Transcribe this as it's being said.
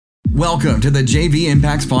Welcome to the JV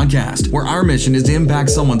Impacts Podcast, where our mission is to impact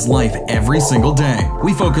someone's life every single day.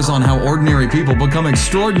 We focus on how ordinary people become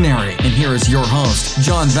extraordinary. And here is your host,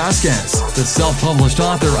 John Vasquez, the self-published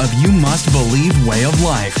author of You Must Believe Way of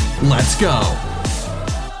Life. Let's go.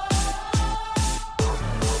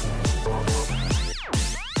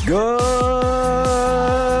 Good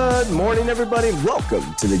morning, everybody.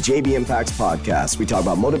 Welcome to the JV Impacts Podcast. We talk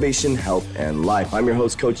about motivation, health, and life. I'm your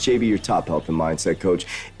host, Coach JV, your top health and mindset coach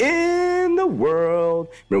in the world.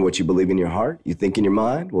 Remember, what you believe in your heart, you think in your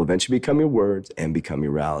mind, will eventually become your words and become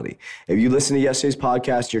your reality. If you listen to yesterday's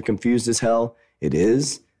podcast, you're confused as hell. It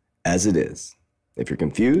is as it is. If you're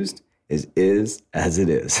confused, it is as it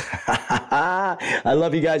is. I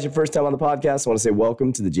love you guys. Your first time on the podcast, I want to say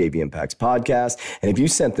welcome to the JV Impacts Podcast. And if you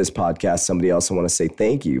sent this podcast somebody else, I want to say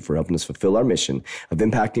thank you for helping us fulfill our mission of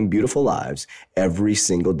impacting beautiful lives every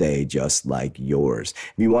single day, just like yours.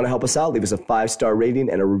 If you want to help us out, leave us a 5-star rating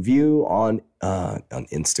and a review on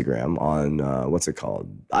Instagram, on what's it called?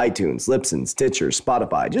 iTunes, Libsyn, Stitcher,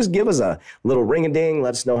 Spotify. Just give us a little ring-a-ding.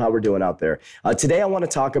 Let us know how we're doing out there. Today, I want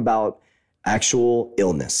to talk about actual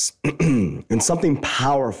illness and something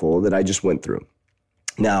powerful that I just went through.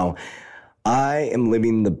 Now, I am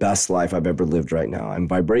living the best life I've ever lived right now. I'm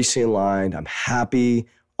vibrationally aligned. I'm happy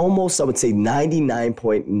almost, I would say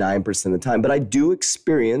 99.9% of the time, but I do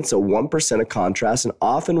experience a 1% of contrast. And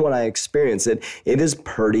often when I experience it, it is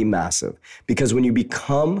pretty massive, because when you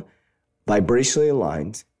become vibrationally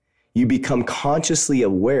aligned, you become consciously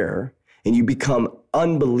aware, and you become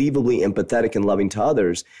unbelievably empathetic and loving to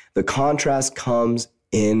others, the contrast comes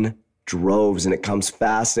in droves, and it comes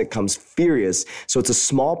fast, and it comes furious. So it's a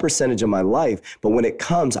small percentage of my life, but when it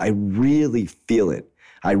comes, I really feel it.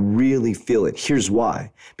 I really feel it. Here's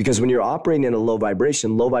why. Because when you're operating in a low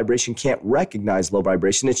vibration can't recognize low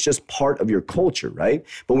vibration. It's just part of your culture, right?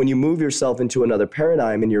 But when you move yourself into another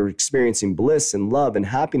paradigm and you're experiencing bliss and love and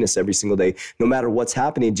happiness every single day, no matter what's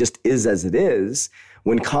happening, it just is as it is.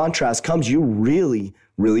 When contrast comes, you really,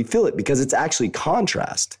 really feel it, because it's actually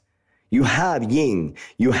contrast. You have yin,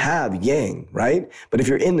 you have yang, right? But if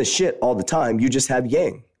you're in the shit all the time, you just have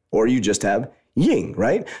yang, or you just have yin,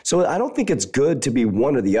 right? So I don't think it's good to be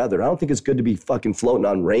one or the other. I don't think it's good to be fucking floating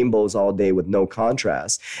on rainbows all day with no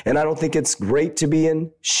contrast. And I don't think it's great to be in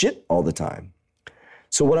shit all the time.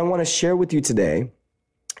 So what I want to share with you today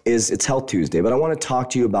is, it's Health Tuesday, but I want to talk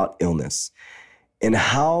to you about illness and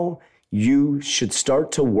how you should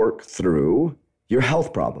start to work through your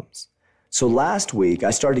health problems. So last week,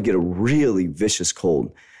 I started to get a really vicious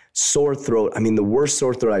cold, sore throat. I mean, the worst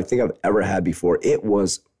sore throat I think I've ever had before. It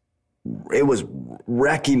was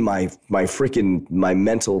wrecking my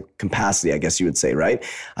mental capacity, I guess you would say, right?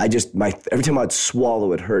 Every time I'd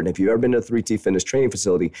swallow, it hurt. And if you've ever been to a 3T Fitness training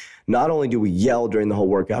facility, not only do we yell during the whole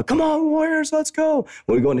workout, come on, Warriors, let's go.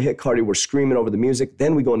 When we go into HIIT cardio, we're screaming over the music.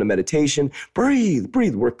 Then we go into meditation, breathe.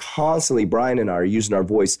 We're constantly, Brian and I are using our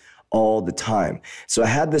voice all the time. So I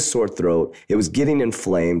had this sore throat. It was getting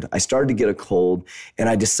inflamed. I started to get a cold, and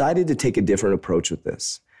I decided to take a different approach with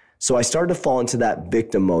this. So I started to fall into that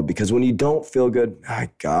victim mode, because when you don't feel good,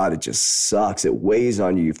 my God, it just sucks. It weighs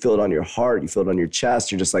on you. You feel it on your heart. You feel it on your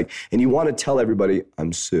chest. You're just like, and you want to tell everybody,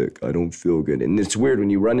 I'm sick. I don't feel good. And it's weird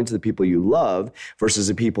when you run into the people you love versus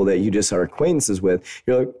the people that you just are acquaintances with.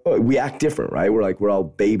 You're like, oh, we act different, right? We're all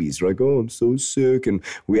babies. We're like, oh, I'm so sick. And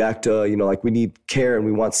we act, like we need care and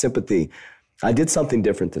we want sympathy. I did something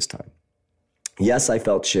different this time. Yes, I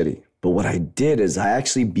felt shitty. But what I did is I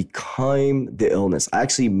actually became the illness. I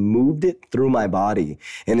actually moved it through my body.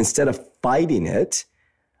 And instead of fighting it,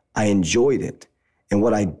 I enjoyed it. And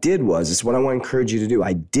what I did was, it's what I want to encourage you to do.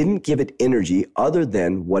 I didn't give it energy other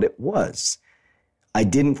than what it was. I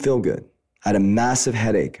didn't feel good. I had a massive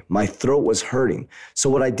headache. My throat was hurting. So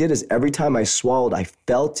what I did is, every time I swallowed, I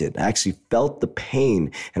felt it. I actually felt the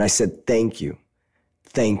pain. And I said, thank you.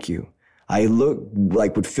 Thank you. I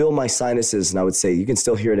would fill my sinuses, and I would say, you can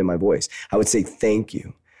still hear it in my voice. I would say, thank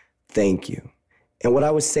you, thank you. And what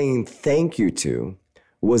I was saying thank you to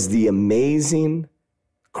was the amazing,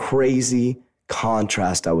 crazy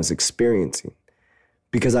contrast I was experiencing.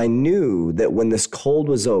 Because I knew that when this cold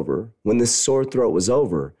was over, when this sore throat was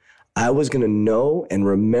over, I was going to know and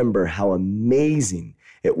remember how amazing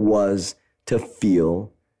it was to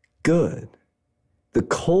feel good.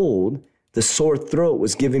 The sore throat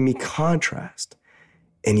was giving me contrast.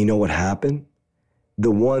 And you know what happened?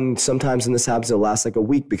 Sometimes when this happens, it'll last like a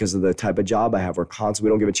week because of the type of job I have. We're constantly,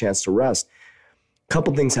 we don't give a chance to rest. A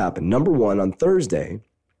couple things happened. Number one, on Thursday,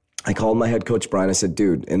 I called my head coach, Brian. I said,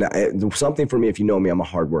 dude, something for me, if you know me, I'm a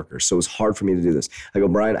hard worker. So it was hard for me to do this. I go,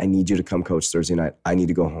 Brian, I need you to come coach Thursday night. I need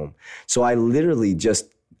to go home. So I literally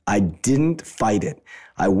I didn't fight it.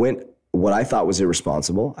 I went what I thought was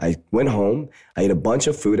irresponsible. I went home, I ate a bunch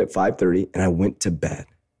of food at 5:30, and I went to bed.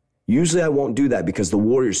 Usually I won't do that because the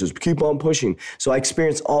warrior says, keep on pushing. So I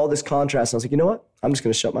experienced all this contrast. And I was like, you know what? I'm just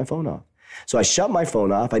going to shut my phone off. So I shut my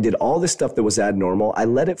phone off. I did all this stuff that was abnormal. I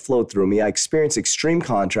let it flow through me. I experienced extreme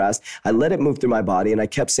contrast. I let it move through my body, and I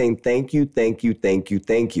kept saying, thank you, thank you, thank you,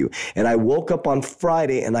 thank you. And I woke up on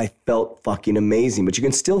Friday, and I felt fucking amazing. But you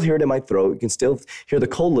can still hear it in my throat. You can still hear the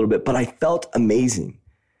cold a little bit, but I felt amazing.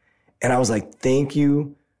 And I was like, thank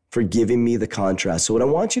you for giving me the contrast. So what I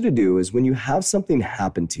want you to do is when you have something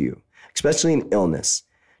happen to you, especially an illness,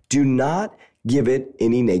 do not give it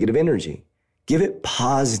any negative energy. Give it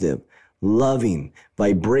positive, loving,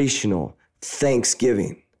 vibrational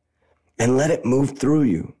thanksgiving, and let it move through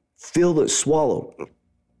you. Feel the swallow.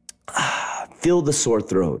 Feel the sore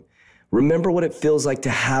throat. Remember what it feels like to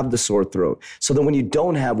have the sore throat. So that when you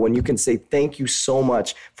don't have one, you can say, thank you so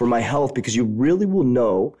much for my health, because you really will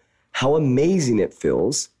know how amazing it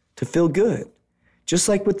feels to feel good. Just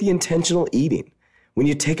like with the intentional eating. When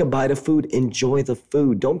you take a bite of food, enjoy the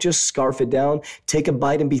food. Don't just scarf it down. Take a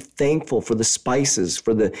bite and be thankful for the spices,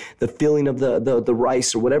 for the feeling of the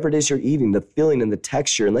rice or whatever it is you're eating, the feeling and the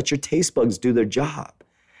texture, and let your taste buds do their job.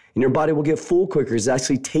 And your body will get full quicker. It's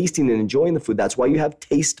actually tasting and enjoying the food. That's why you have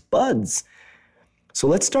taste buds. So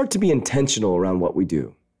let's start to be intentional around what we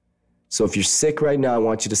do. So if you're sick right now, I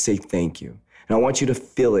want you to say thank you. And I want you to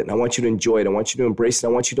feel it. And I want you to enjoy it. I want you to embrace it. I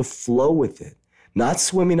want you to flow with it. Not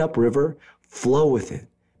swimming upriver. Flow with it.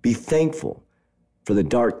 Be thankful for the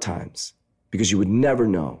dark times, because you would never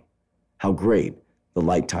know how great the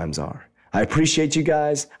light times are. I appreciate you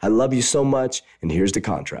guys. I love you so much. And here's the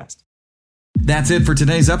contrast. That's it for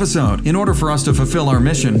today's episode. In order for us to fulfill our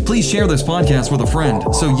mission, please share this podcast with a friend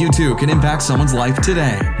so you too can impact someone's life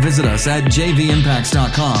today. Visit us at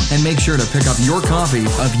jvimpacts.com and make sure to pick up your copy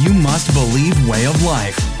of You Must Believe Way of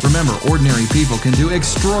Life. Remember, ordinary people can do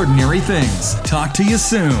extraordinary things. Talk to you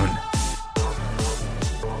soon.